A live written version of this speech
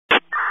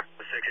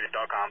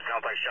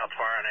Sounds like shots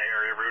fired in the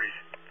area, Rudy's.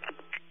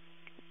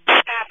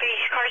 Copy.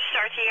 Car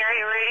start the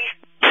area, Rudy.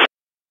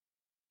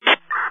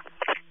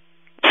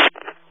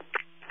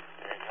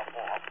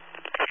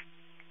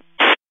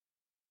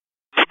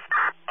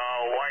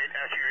 White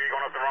SUV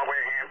going up the wrong way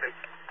at Hampton.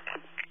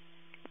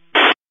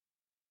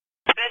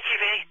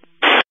 SUV.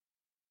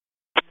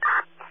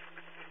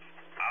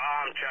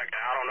 I'm checking.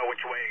 I don't know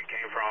which way it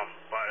came from,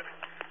 but,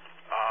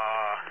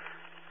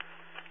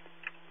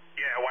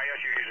 yeah, white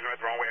SUV is going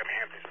the wrong way up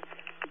Hampton.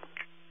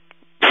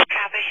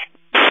 Copy.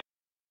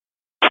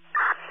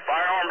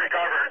 Firearm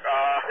recovered.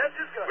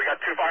 We got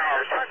 2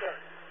 firearms.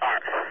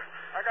 Alright.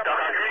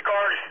 Give me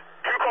cars.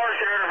 2 cars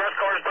here. The rest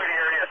cars by the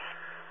area.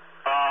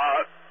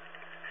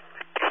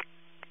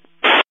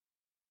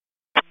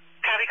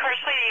 Copy. Car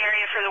play the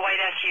area for the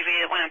white SUV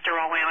that went up the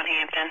wrong way on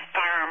Hampton.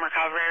 Firearm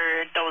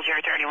recovered.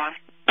 0031.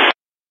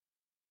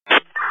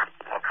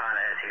 What kind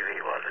of SUV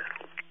was it?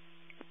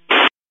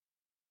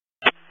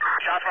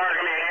 Shots fired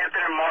going to be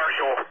Hampton and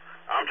Marshall.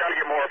 I'm trying to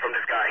get more from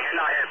this guy. He's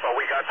not here, so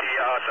we got the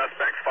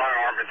suspect's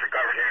firearm. It's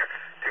recovered here.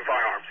 2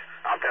 firearms.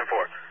 I'm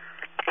 10-4.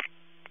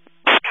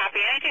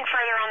 Copy. Anything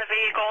further on the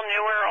vehicle?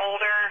 Newer,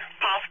 older,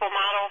 possible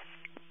model?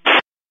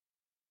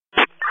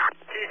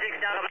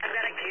 26 Delta. I've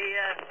got a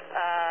Kia.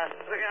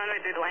 We're going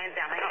to do the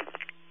Lansdowne. Hang on.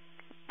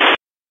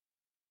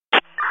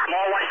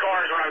 Small white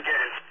car is what I'm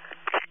getting.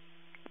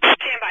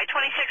 Stand by.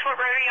 26, what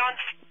road are you on?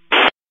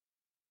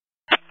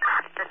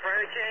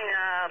 Approaching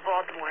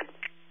Baltimore.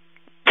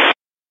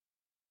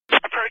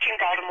 Approaching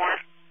Baltimore.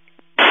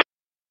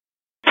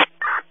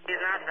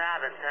 He's not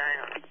driving, so hang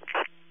on.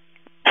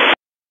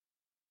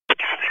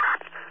 Copy.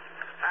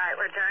 Alright,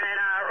 we're turning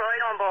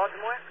right on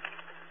Baltimore.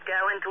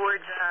 Going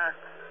towards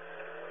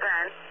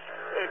Penn.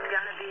 It's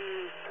gonna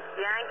be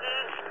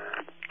Yankee.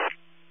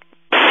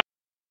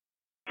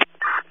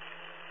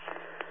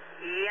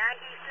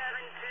 Yankee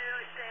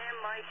 72, Sam,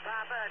 Mike,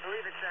 Papa. I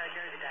believe it's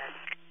Jersey Dad.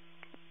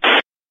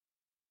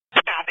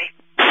 Copy.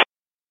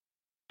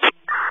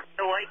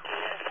 The white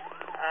Kia.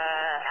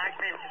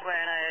 Accident is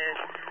wearing a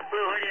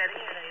blue hoodie. I think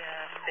he had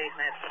a face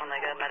mask on,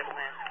 like a medical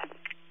mask.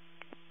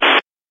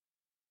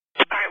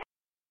 Alright.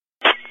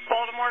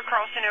 Baltimore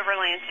crossing over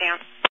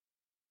Lansdowne.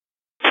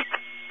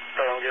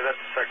 So I'll give that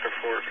to Sector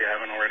 4 if you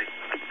haven't already.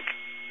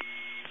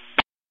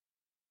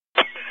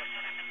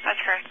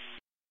 That's correct.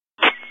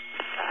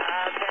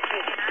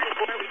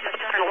 We just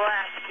turned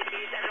left.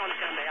 Everyone's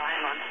going to bail.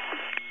 Hang on.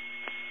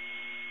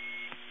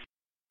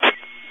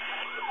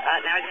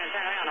 Now he's going to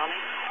turn around on me.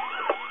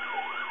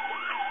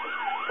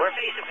 We're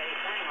face to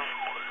face. Hang on.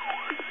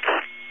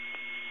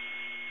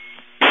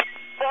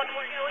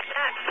 Baltimore going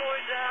back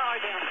towards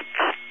Ardown.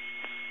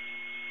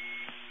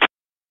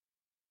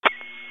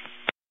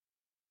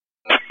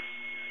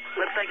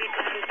 Looks like he's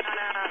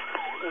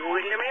on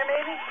Windermere,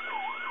 maybe?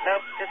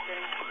 Nope, just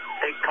kidding.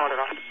 They called it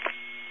off.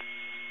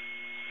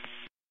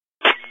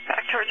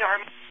 Back towards our...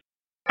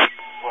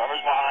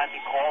 Whoever's behind me,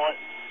 call it.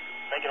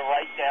 Make it a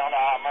right down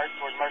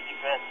towards Mercy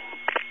Fence.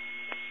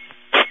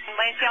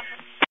 Lansdowne.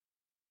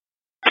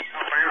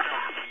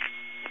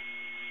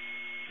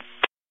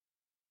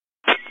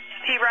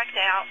 He wrecked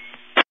out.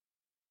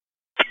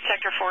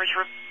 Sector 4 is...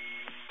 No,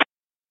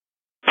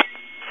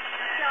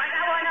 I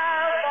got one,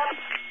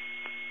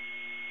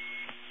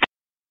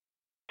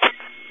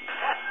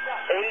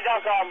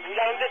 80.com. We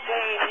got him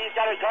detained. He's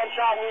got a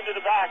gunshot wound to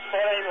the back.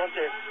 Call ambulance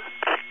here.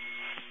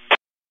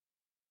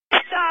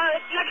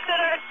 next to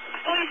the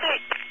police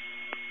station.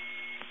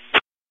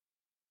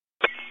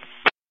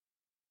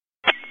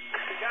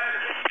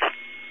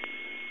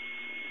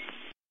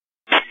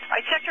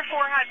 Alright, Sector 4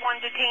 had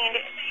one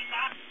detained.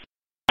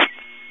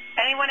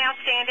 Anyone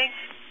outstanding?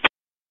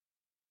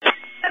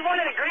 Had one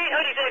in a green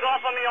hoodie take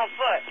off on me on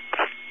foot.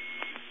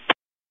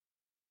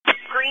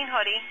 Green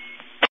hoodie.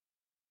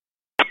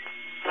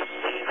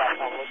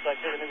 Looks like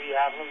they're going to be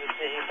having them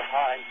detained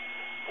behind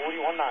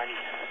 4190.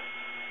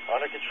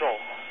 Under control.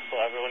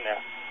 So everyone now.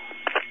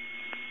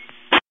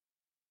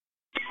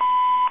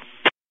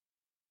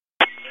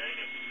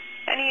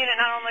 Any unit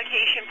not on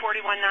location,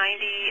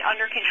 4190,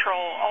 under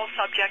control, all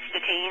subjects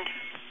detained.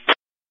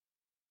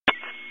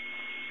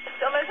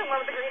 Still missing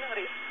one with the green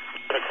hoodie.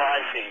 The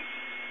crime scene.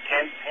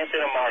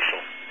 Hampton and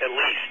Marshall, at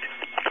least.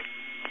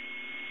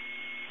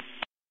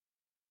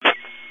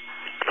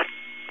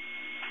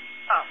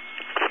 Oh.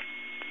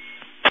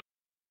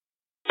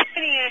 How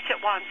many units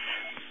at once?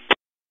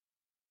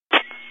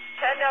 10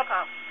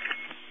 Delcom.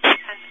 10.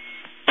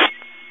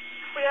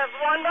 We have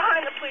one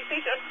behind the police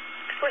station.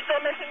 We're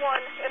still missing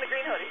one in the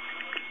green hoodie.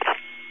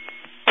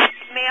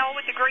 Male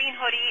with the green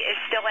hoodie is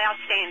still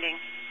outstanding.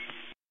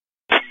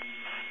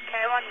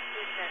 Okay, I want to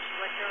see this.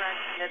 What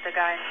direction did the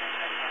guy in the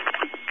green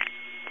hoodie?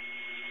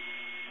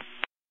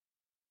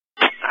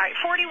 Alright,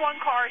 41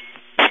 cars.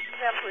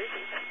 Yeah, police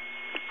station.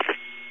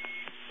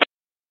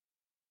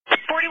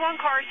 41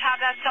 cars have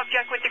that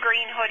subject with the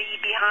green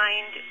hoodie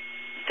behind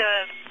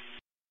the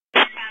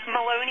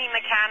Maloney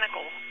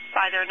Mechanical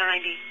by their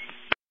 90.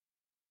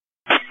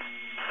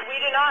 We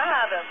do not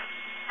have him.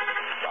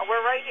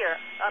 We're right here.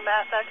 I'm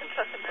at that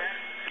construction site.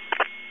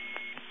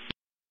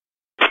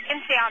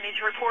 In Lansdowne is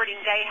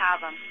reporting they have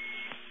them.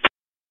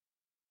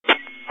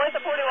 Where's the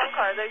 41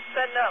 car? They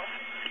said no.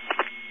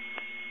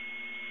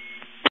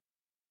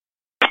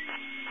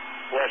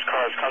 West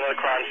cars, come to the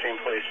crime scene,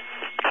 please.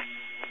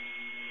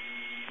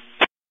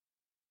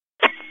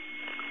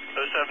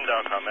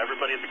 07.com.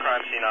 Everybody at the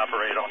crime scene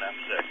operate on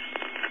M6.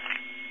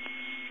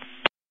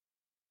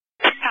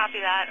 Copy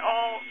that.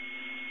 All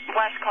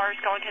West cars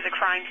going to the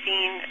crime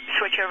scene,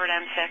 switch over to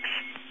M6.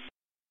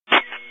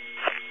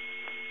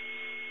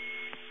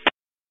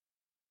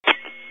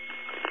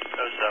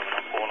 07,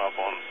 I'm pulling up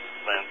on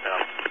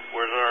Lansdowne.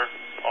 Where's our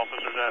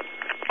officers at?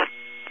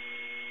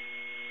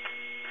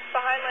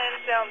 Behind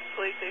Lansdowne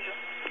police station.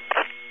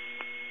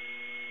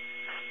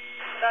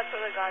 That's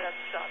where the guy got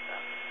shot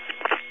at.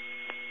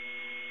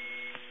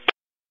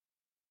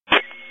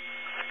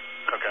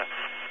 Okay.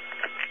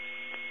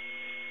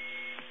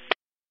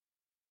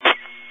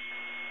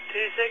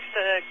 26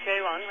 to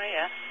K1, right?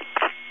 Yeah.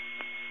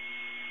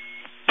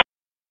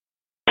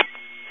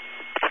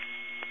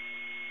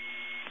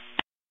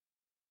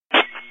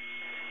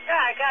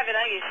 Yeah, copy,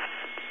 thank you.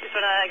 Just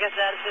want to get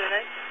that attitude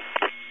in.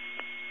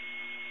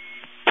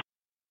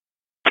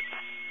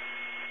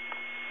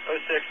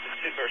 07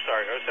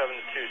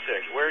 to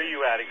 26. Where are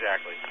you at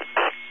exactly?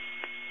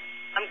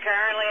 I'm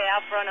currently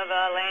out front of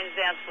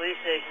Lansdowne police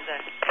station, sir.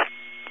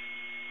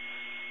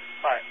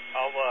 Alright,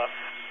 I'll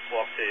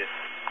walk to you.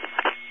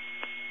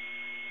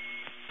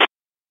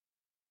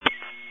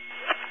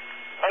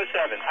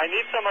 07, I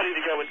need somebody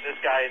to go with this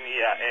guy in the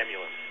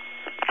ambulance.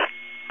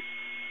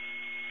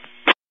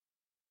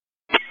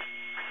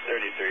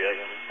 33, I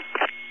guess.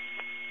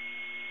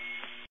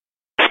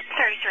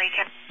 33,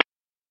 check.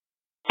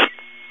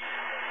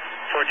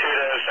 42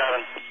 to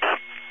 07.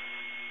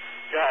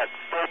 Go ahead.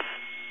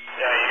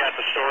 Yeah, you got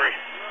the story?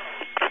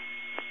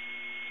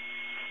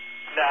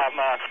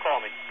 Nah, call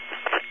me.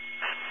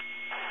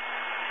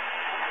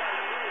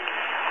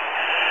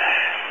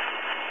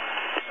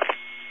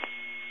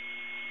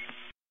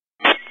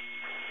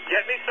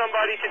 Get me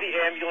somebody to the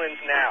ambulance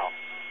now.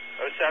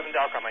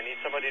 07.com, I need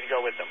somebody to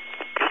go with them.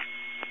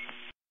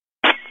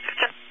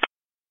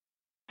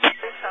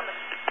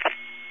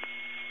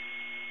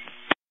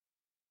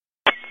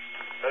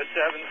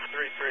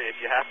 0733, if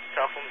you have to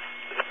cuff them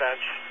to the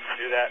bench,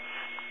 do that.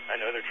 I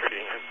know they're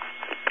treating him.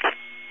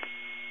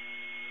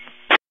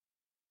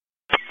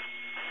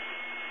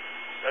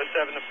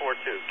 07 to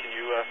 42, can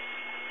you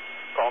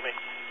call me?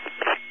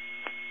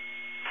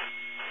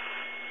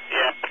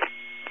 Yeah.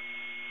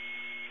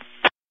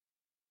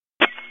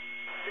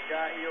 The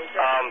guy, he okay?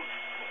 07,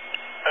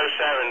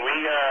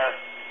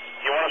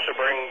 you want us to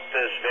bring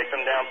this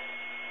victim down?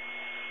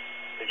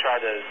 They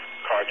tried to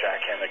carjack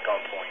him at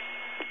gunpoint.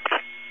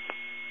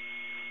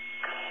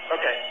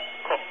 Okay,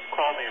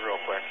 call me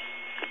real quick.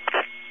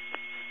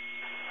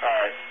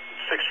 Alright,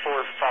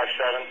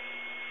 6457.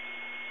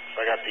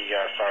 So I got the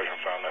sergeant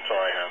phone, that's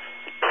all I have.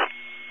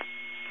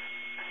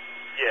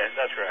 Yeah,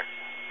 that's correct.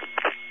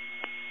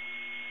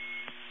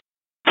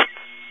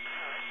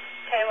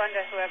 K1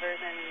 to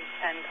whoever's in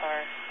 10 car.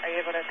 Are you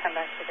able to come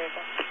back to the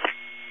vehicle?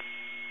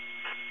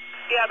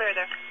 Yeah, I'll be right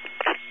there.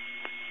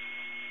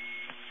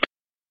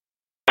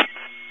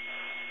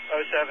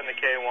 07 to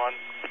K1.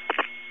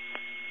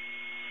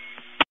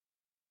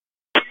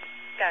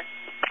 Got it.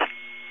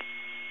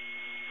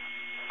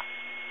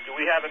 Do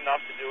we have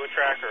enough to do a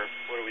track, or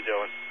what are we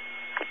doing?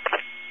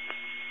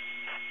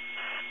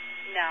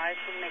 No, I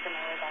just make my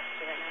way back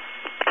to right now.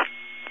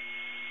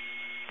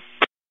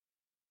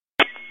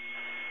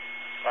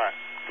 Alright.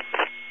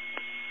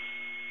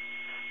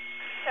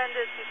 10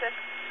 to 26.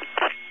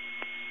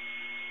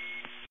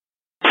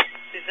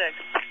 26.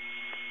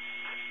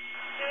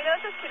 Do you know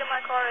if the seat of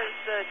my car is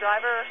the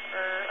driver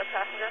or a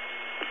passenger?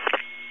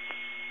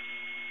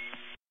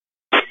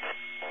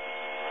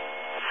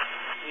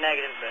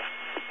 Negative, sir.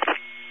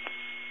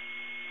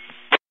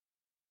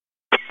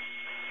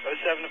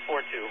 07 to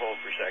 42, hold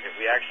for a second.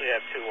 We actually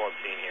have two on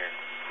scene here.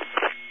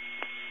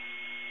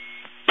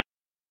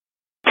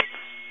 07,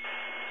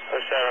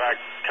 I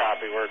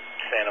copy. We're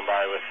standing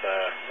by with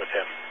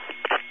him.